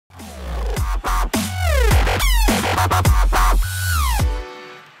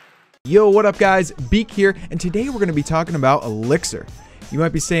Yo, what up guys? Beak here, and today we're going to be talking about Elixir. You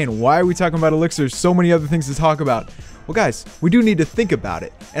might be saying, why are we talking about Elixir? There's so many other things to talk about. Well guys, we do need to think about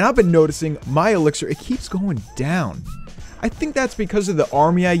it. And I've been noticing my Elixir, it keeps going down. I think that's because of the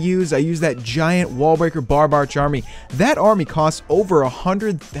army I use. I use that giant wallbreaker barb arch army. That army costs over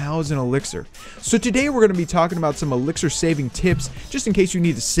 100,000 Elixir. So today we're going to be talking about some Elixir saving tips, just in case you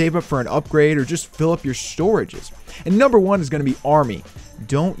need to save up for an upgrade or just fill up your storages. And number one is going to be army.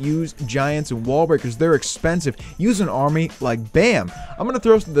 Don't use giants and wall breakers. They're expensive. Use an army like BAM. I'm going to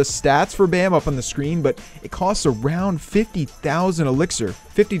throw the stats for BAM up on the screen, but it costs around 50,000 Elixir,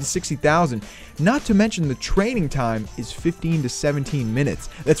 50 to 60,000. Not to mention the training time is 15 to 17 minutes.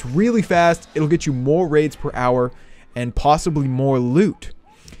 That's really fast. It'll get you more raids per hour and possibly more loot.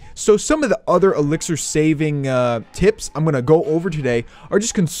 So some of the other Elixir saving tips I'm going to go over today are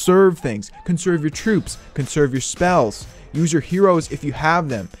just conserve things. Conserve your troops. Conserve your spells. Use your heroes if you have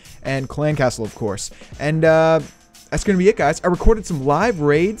them. And Clan Castle, of course. And that's going to be it, guys. I recorded some live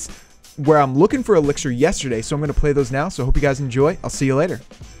raids where I'm looking for Elixir yesterday, so I'm going to play those now. So I hope you guys enjoy. I'll see you later.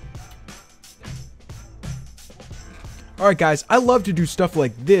 Alright, guys. I love to do stuff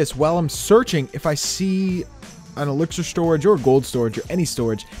like this while I'm searching. If I see an Elixir storage or gold storage or any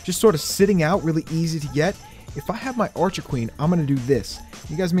storage just sort of sitting out, really easy to get. If I have my Archer Queen, I'm going to do this.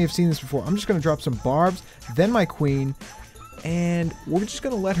 You guys may have seen this before. I'm just going to drop some barbs, then my Queen, and we're just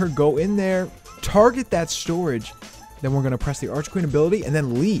going to let her go in there, target that storage, then we're going to press the Archer Queen ability and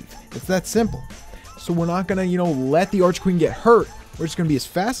then leave. It's that simple. So we're not going to, let the Archer Queen get hurt. We're just going to be as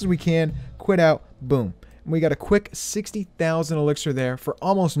fast as we can, quit out, boom. And we got a quick 60,000 Elixir there for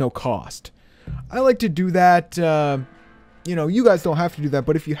almost no cost. I like to do that, you guys don't have to do that,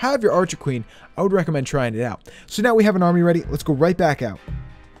 but if you have your Archer Queen, I would recommend trying it out. So now we have an army ready. Let's go right back out.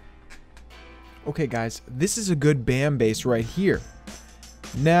 Okay, guys, this is a good BAM base right here.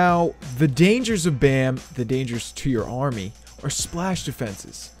 Now, the dangers of BAM, the dangers to your army, are splash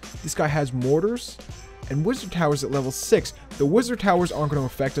defenses. This guy has mortars and wizard towers at level 6. The wizard towers aren't going to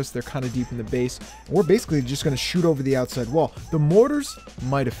affect us. They're kind of deep in the base. And we're basically just going to shoot over the outside wall. The mortars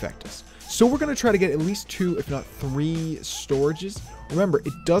might affect us. So we're going to try to get at least 2, if not 3 storages. Remember,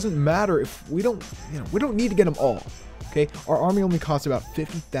 it doesn't matter if we don't, we don't need to get them all. Okay, our army only costs about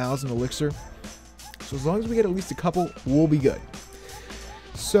 50,000 Elixir. So as long as we get at least a couple, we'll be good.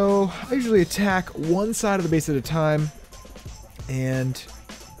 So I usually attack one side of the base at a time. And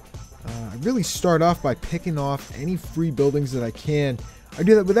I really start off by picking off any free buildings that I can. I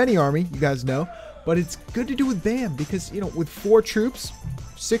do that with any army, you guys know. But it's good to do with BAM because, with 4 troops,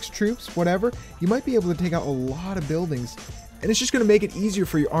 6 troops, whatever, you might be able to take out a lot of buildings, and it's just going to make it easier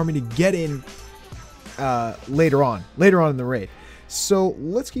for your army to get in later on in the raid. So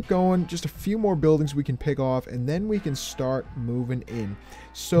let's keep going. Just a few more buildings we can pick off, and then we can start moving in.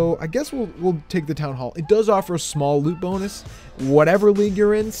 So I guess we'll take the town hall. It does offer a small loot bonus, whatever league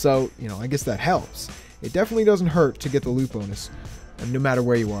you're in. So I guess that helps. It definitely doesn't hurt to get the loot bonus, no matter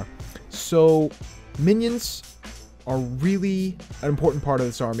where you are. So minions are really an important part of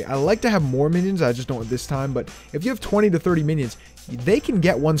this army. I like to have more minions, I just don't at this time, but if you have 20 to 30 minions, they can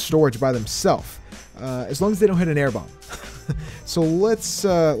get 1 storage by themselves, as long as they don't hit an air bomb. So let's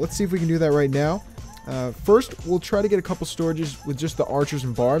see if we can do that right now. First, we'll try to get a couple storages with just the archers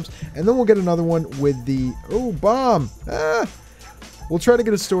and barbs, and then we'll get another one with the, bomb! We'll try to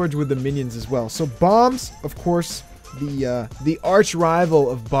get a storage with the minions as well. So bombs, of course, the arch rival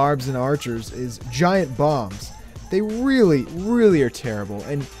of barbs and archers is giant bombs. They really, really are terrible,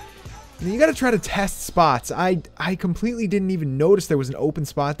 and you got to try to test spots. I completely didn't even notice there was an open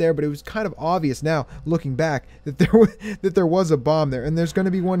spot there, but it was kind of obvious now, looking back, that there was a bomb there, and there's going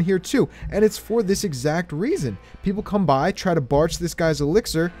to be one here too, and it's for this exact reason. People come by, try to barch this guy's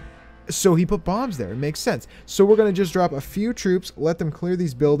Elixir, so he put bombs there. It makes sense. So we're going to just drop a few troops, let them clear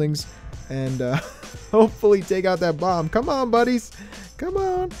these buildings, and hopefully take out that bomb. Come on, buddies. Come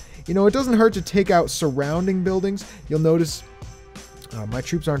on. It doesn't hurt to take out surrounding buildings. You'll notice my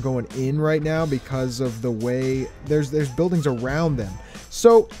troops aren't going in right now because of the way there's buildings around them.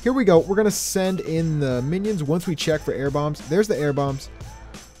 So here we go. We're going to send in the minions once we check for air bombs. There's the air bombs.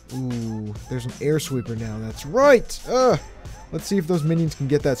 Ooh, there's an air sweeper now. That's right. Let's see if those minions can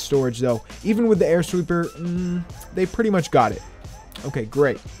get that storage, though. Even with the air sweeper, they pretty much got it. Okay,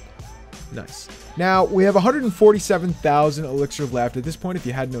 great. Nice. Now, we have 147,000 Elixir left. At this point, if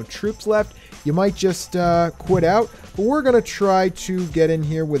you had no troops left, you might just quit out. But we're going to try to get in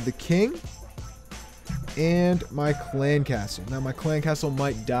here with the king and my clan castle. Now, my clan castle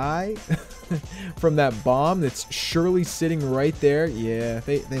might die. from that bomb that's surely sitting right there. Yeah,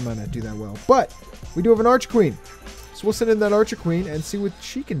 they might not do that well. But we do have an Archer Queen. So we'll send in that Archer Queen and see what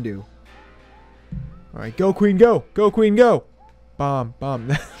she can do. Alright, go Queen, go! Go Queen, go! Bomb,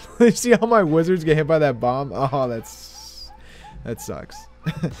 bomb. See how my wizards get hit by that bomb? Oh, that sucks.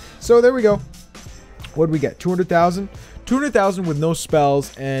 So there we go. What did we get? 200,000? 200,000 with no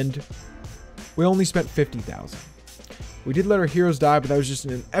spells, and we only spent 50,000. We did let our heroes die, but that was just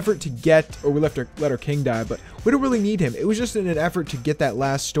in an effort to get, or we let our king die, but we don't really need him. It was just in an effort to get that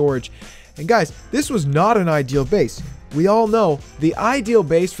last storage. And guys, this was not an ideal base. We all know the ideal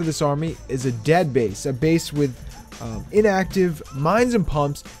base for this army is a dead base, a base with inactive mines and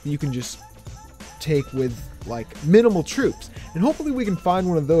pumps that you can just take with like minimal troops. And hopefully we can find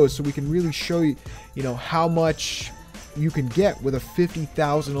one of those so we can really show you, you know, how much you can get with a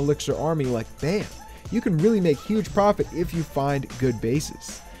 50,000 elixir army. Like, bam, you can really make huge profit if you find good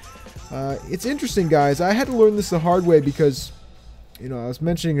bases. It's interesting, guys. I had to learn this the hard way because, you know, I was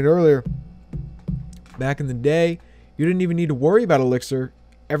mentioning it earlier. Back in the day, you didn't even need to worry about elixir.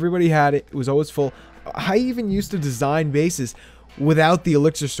 Everybody had it. It was always full. I even used to design bases without the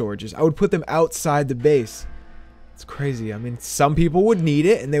elixir storages. I would put them outside the base. It's crazy. I mean, some people would need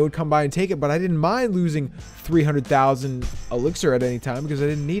it and they would come by and take it, but I didn't mind losing 300,000 elixir at any time because I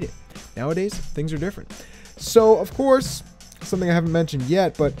didn't need it. Nowadays, things are different. So, of course, something I haven't mentioned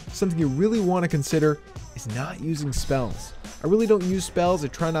yet, but something you really want to consider is not using spells. I really don't use spells. I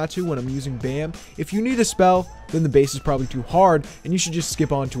try not to when I'm using BAM. If you need a spell, then the base is probably too hard and you should just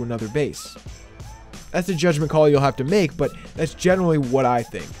skip on to another base. That's a judgment call you'll have to make, but that's generally what I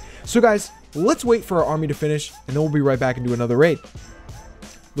think. So guys, let's wait for our army to finish, and then we'll be right back and do another raid.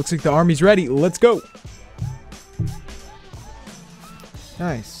 Looks like the army's ready. Let's go.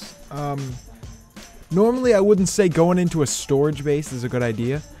 Nice. Normally I wouldn't say going into a storage base is a good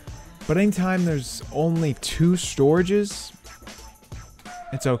idea, but anytime there's only 2 storages,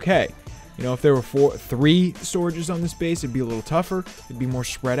 it's okay. You know, if there were 3 storages on this base, it'd be a little tougher. It'd be more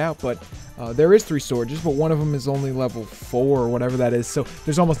spread out, but there is 3 storages, but one of them is only level 4 or whatever that is, so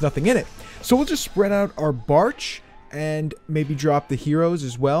there's almost nothing in it. So we'll just spread out our Barch and maybe drop the heroes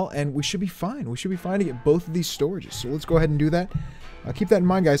as well, and we should be fine. We should be fine to get both of these storages. So let's go ahead and do that. Keep that in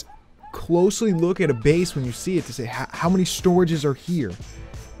mind, guys. Closely look at a base when you see it to say how many storages are here.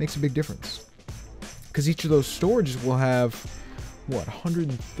 Makes a big difference. Because each of those storages will have, what,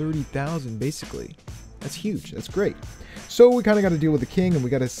 130,000 basically. That's huge. That's great. So we kind of got to deal with the king, and we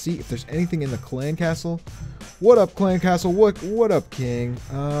got to see if there's anything in the clan castle. What up, clan castle? What up, king?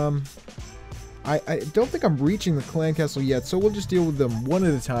 I don't think I'm reaching the clan castle yet, so we'll just deal with them one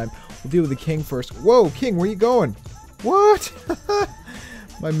at a time. We'll deal with the king first. Whoa, king, where you going? What?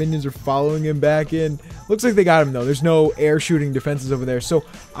 My minions are following him back in. Looks like they got him, though. There's no air shooting defenses over there, so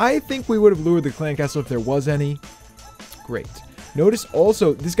I think we would have lured the clan castle if there was any. Great. Notice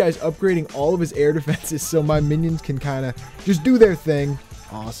also, this guy's upgrading all of his air defenses so my minions can kind of just do their thing.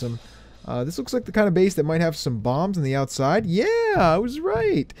 Awesome. This looks like the kind of base that might have some bombs on the outside. Yeah, I was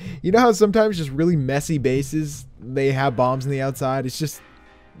right. You know how sometimes just really messy bases, they have bombs on the outside? It's just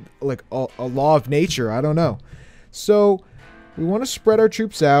like a law of nature. I don't know. So we want to spread our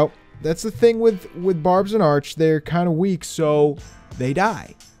troops out. That's the thing with Barbs and Arch. They're kind of weak, so they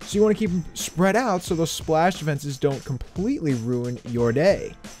die. So you want to keep them spread out so those splash defenses don't completely ruin your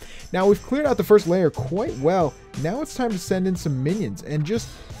day. Now we've cleared out the first layer quite well. Now it's time to send in some minions, and just,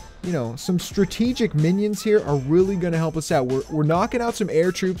 you know, some strategic minions here are really going to help us out. We're knocking out some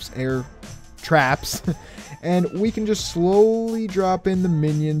air troops, air traps, and we can just slowly drop in the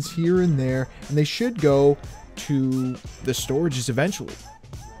minions here and there, and they should go to the storages eventually.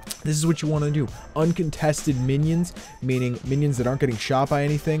 This is what you want to do. Uncontested minions, meaning minions that aren't getting shot by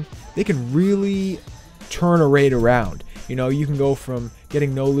anything, they can really turn a raid around. You know, you can go from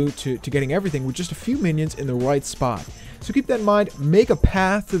getting no loot to getting everything with just a few minions in the right spot. So keep that in mind. Make a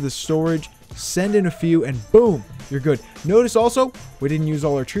path to the storage, send in a few, and boom, you're good. Notice also, we didn't use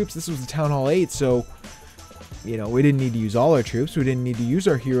all our troops. This was the Town Hall 8, so, you know, we didn't need to use all our troops. We didn't need to use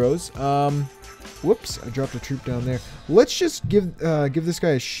our heroes. Whoops, I dropped a troop down there. Let's just give this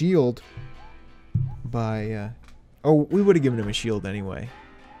guy a shield by... oh, we would have given him a shield anyway.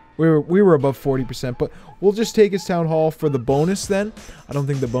 We were above 40%, but we'll just take his Town Hall for the bonus then. I don't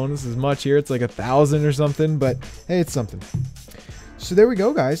think the bonus is much here. It's like 1,000 or something, but hey, it's something. So there we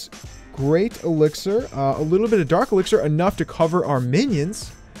go, guys. Great elixir. A little bit of Dark Elixir, enough to cover our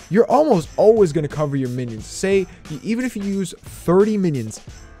minions. You're almost always going to cover your minions. Say, even if you use 30 minions,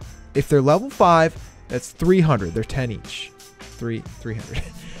 if they're level 5, that's 300. They're 10 each. 300.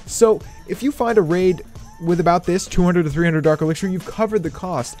 So if you find a raid with about this 200 to 300 Dark Elixir, you've covered the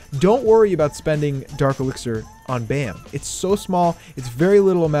cost. Don't worry about spending Dark Elixir on BAM. It's so small, it's very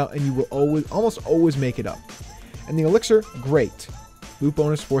little amount, and you will almost always make it up. And the Elixir, great. Loot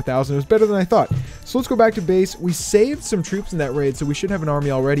bonus 4,000. It was better than I thought. So let's go back to base. We saved some troops in that raid, so we should have an army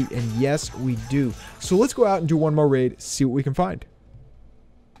already. And yes, we do. So let's go out and do one more raid, see what we can find.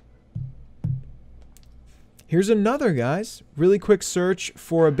 Here's another, guys. Really quick search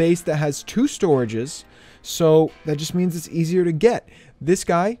for a base that has 2 storages. So that just means it's easier to get. This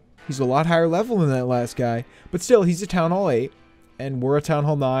guy, he's a lot higher level than that last guy. But still, he's a Town Hall 8. And we're a Town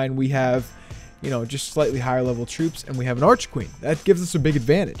Hall 9. We have, you know, just slightly higher level troops, and we have an Archqueen. That gives us a big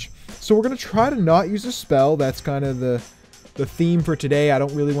advantage. So we're going to try to not use a spell. That's kind of the theme for today. I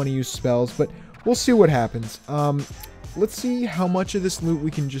don't really want to use spells, but we'll see what happens. Let's see how much of this loot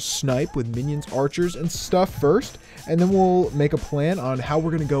we can just snipe with minions, archers, and stuff first, and then we'll make a plan on how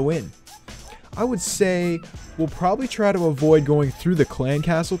we're going to go in. I would say we'll probably try to avoid going through the clan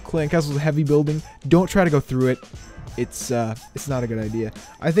castle. Clan castle is a heavy building. Don't try to go through it. It's not a good idea.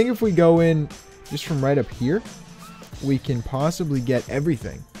 I think if we go in just from right up here, we can possibly get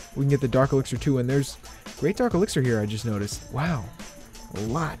everything. We can get the Dark Elixir too, and there's great Dark Elixir here, I just noticed. Wow, a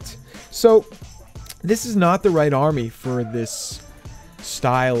lot. So this is not the right army for this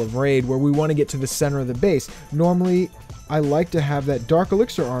style of raid where we want to get to the center of the base. Normally, I like to have that Dark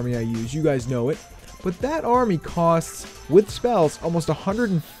Elixir army I use. You guys know it. But that army costs, with spells, almost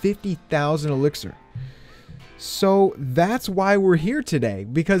 150,000 elixir. So that's why we're here today,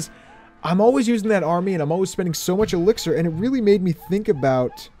 because I'm always using that army and I'm always spending so much elixir, and it really made me think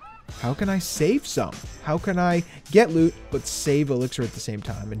about how can I save some? How can I get loot but save elixir at the same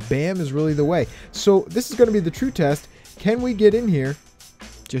time? And BAM is really the way. So this is going to be the true test. Can we get in here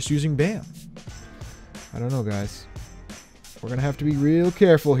just using BAM? I don't know, guys. We're going to have to be real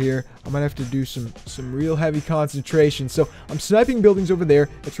careful here. I might have to do some real heavy concentration. So I'm sniping buildings over there.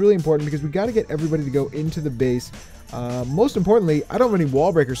 That's really important because we got to get everybody to go into the base. Most importantly, I don't have any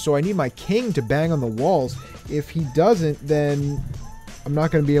wall breakers, so I need my king to bang on the walls. If he doesn't, then I'm not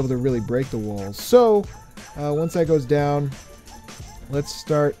going to be able to really break the walls. So once that goes down, let's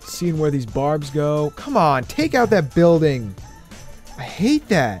start seeing where these barbs go. Come on, take out that building. I hate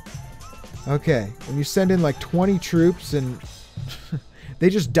that. Okay, when you send in like 20 troops and they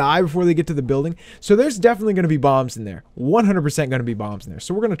just die before they get to the building. So there's definitely going to be bombs in there. 100% going to be bombs in there.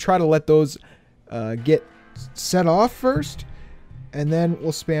 So we're going to try to let those get set off first, and then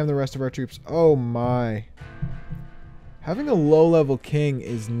we'll spam the rest of our troops. Oh my. Having a low-level king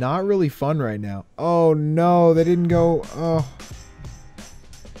is not really fun right now. Oh no, they didn't go. Oh.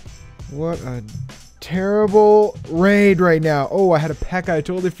 What a terrible raid right now. Oh, I had a P.E.K.K.A. I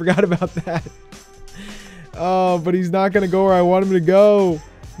totally forgot about that. Oh, but he's not going to go where I want him to go.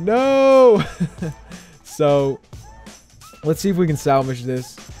 No. So, let's see if we can salvage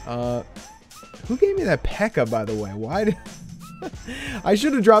this. Who gave me that P.E.K.K.A., by the way? Why did... I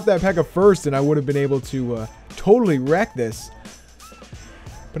should have dropped that P.E.K.K.A. first, and I would have been able to totally wreck this.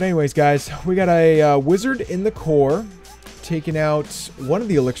 But anyways, guys, we got a wizard in the core, taking out one of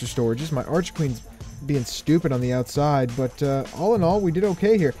the elixir storages. My Archqueen's being stupid on the outside, but all in all, we did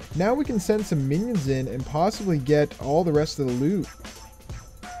okay here. Now we can send some minions in and possibly get all the rest of the loot.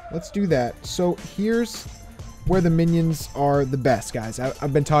 Let's do that. So here's where the minions are the best, guys.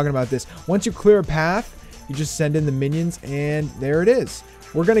 I've been talking about this. Once you clear a path, you just send in the minions, and there it is.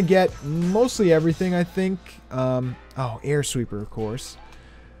 We're going to get mostly everything, I think. Oh, Air Sweeper, of course.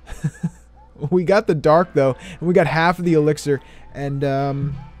 We got the Dark, though, and we got half of the elixir, and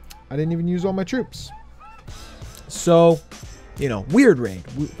I didn't even use all my troops. So, you know, weird raid.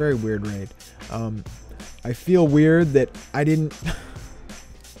 Very weird raid. I feel weird that I didn't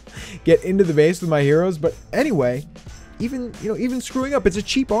get into the base with my heroes, but anyway, even screwing up, it's a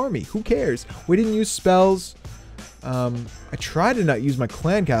cheap army. Who cares? We didn't use spells. I tried to not use my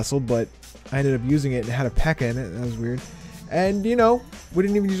clan castle, but I ended up using it and it had a P.E.K.K.A. in it. That was weird. And, you know, we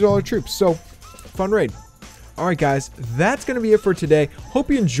didn't even use all our troops. So, fun raid. Alright guys, that's going to be it for today. Hope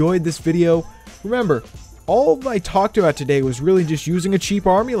you enjoyed this video. Remember, all I talked about today was really just using a cheap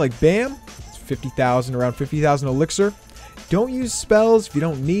army like BAM. It's 50,000, around 50,000 elixir. Don't use spells if you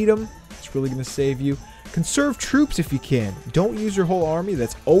don't need them. It's really going to save you. Conserve troops if you can. Don't use your whole army.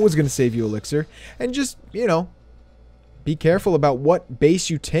 That's always going to save you elixir. And just, you know, be careful about what base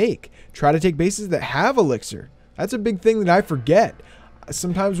you take. Try to take bases that have elixir. That's a big thing that I forget.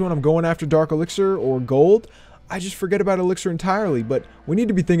 Sometimes when I'm going after Dark Elixir or Gold, I just forget about Elixir entirely. But we need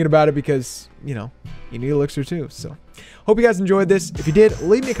to be thinking about it because, you know, you need Elixir too. So, hope you guys enjoyed this. If you did,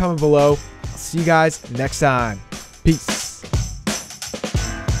 leave me a comment below. I'll see you guys next time. Peace.